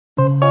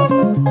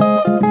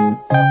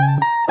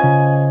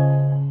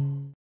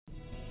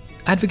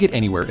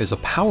AdvocateAnywhere is a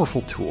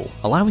powerful tool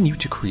allowing you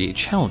to create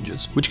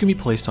challenges which can be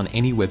placed on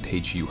any web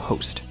page you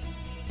host.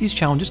 These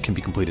challenges can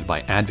be completed by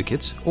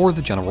advocates or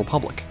the general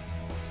public.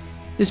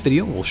 This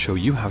video will show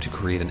you how to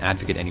create an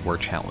AdvocateAnywhere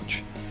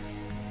challenge.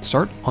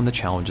 Start on the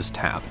Challenges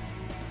tab.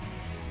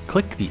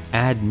 Click the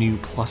Add New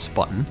Plus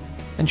button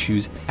and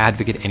choose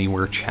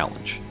AdvocateAnywhere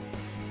Challenge.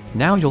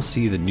 Now you'll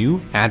see the new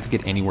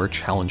AdvocateAnywhere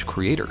Challenge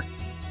Creator.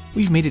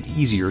 We've made it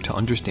easier to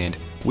understand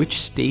which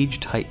stage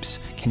types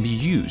can be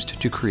used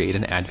to create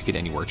an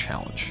AdvocateAnywhere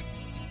challenge.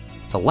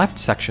 The left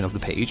section of the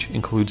page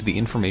includes the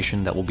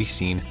information that will be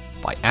seen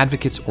by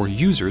advocates or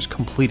users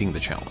completing the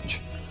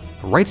challenge.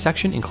 The right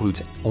section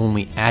includes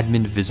only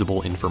admin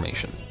visible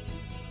information.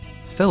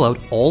 Fill out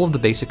all of the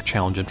basic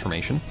challenge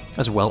information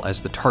as well as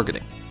the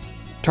targeting.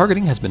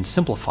 Targeting has been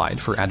simplified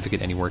for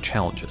AdvocateAnywhere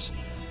challenges.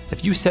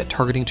 If you set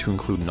targeting to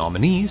include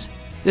nominees,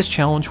 this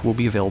challenge will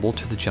be available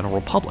to the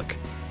general public.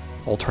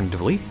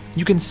 Alternatively,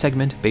 you can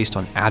segment based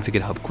on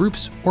AdvocateHub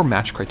groups or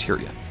match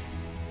criteria.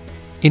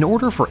 In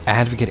order for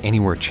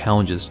AdvocateAnywhere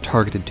challenges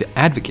targeted to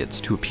advocates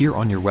to appear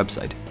on your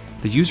website,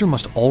 the user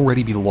must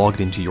already be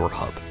logged into your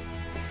hub.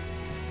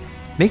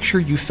 Make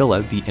sure you fill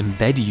out the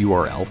embed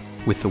URL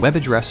with the web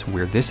address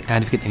where this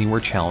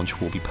AdvocateAnywhere challenge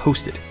will be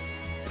posted.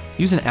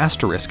 Use an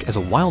asterisk as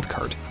a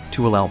wildcard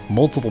to allow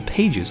multiple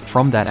pages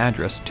from that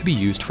address to be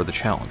used for the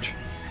challenge.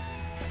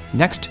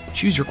 Next,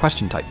 choose your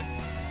question type.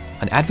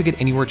 An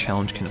AdvocateAnywhere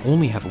challenge can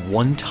only have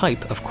one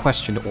type of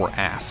question or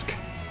ask.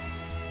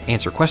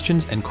 Answer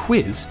questions and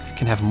quiz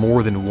can have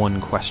more than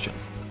one question.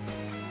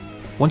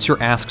 Once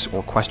your asks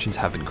or questions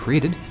have been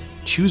created,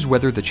 choose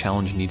whether the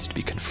challenge needs to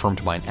be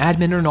confirmed by an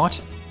admin or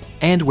not,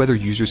 and whether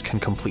users can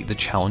complete the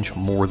challenge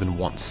more than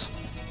once.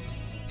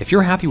 If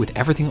you're happy with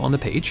everything on the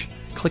page,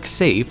 click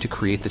Save to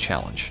create the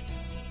challenge.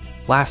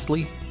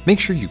 Lastly, make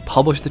sure you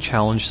publish the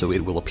challenge so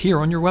it will appear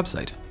on your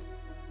website.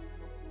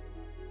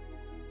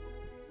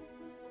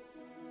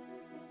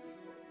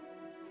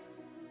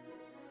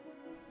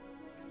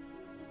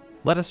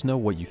 Let us know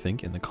what you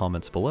think in the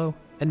comments below,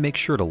 and make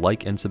sure to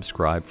like and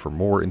subscribe for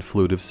more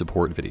Influitive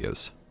support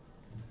videos.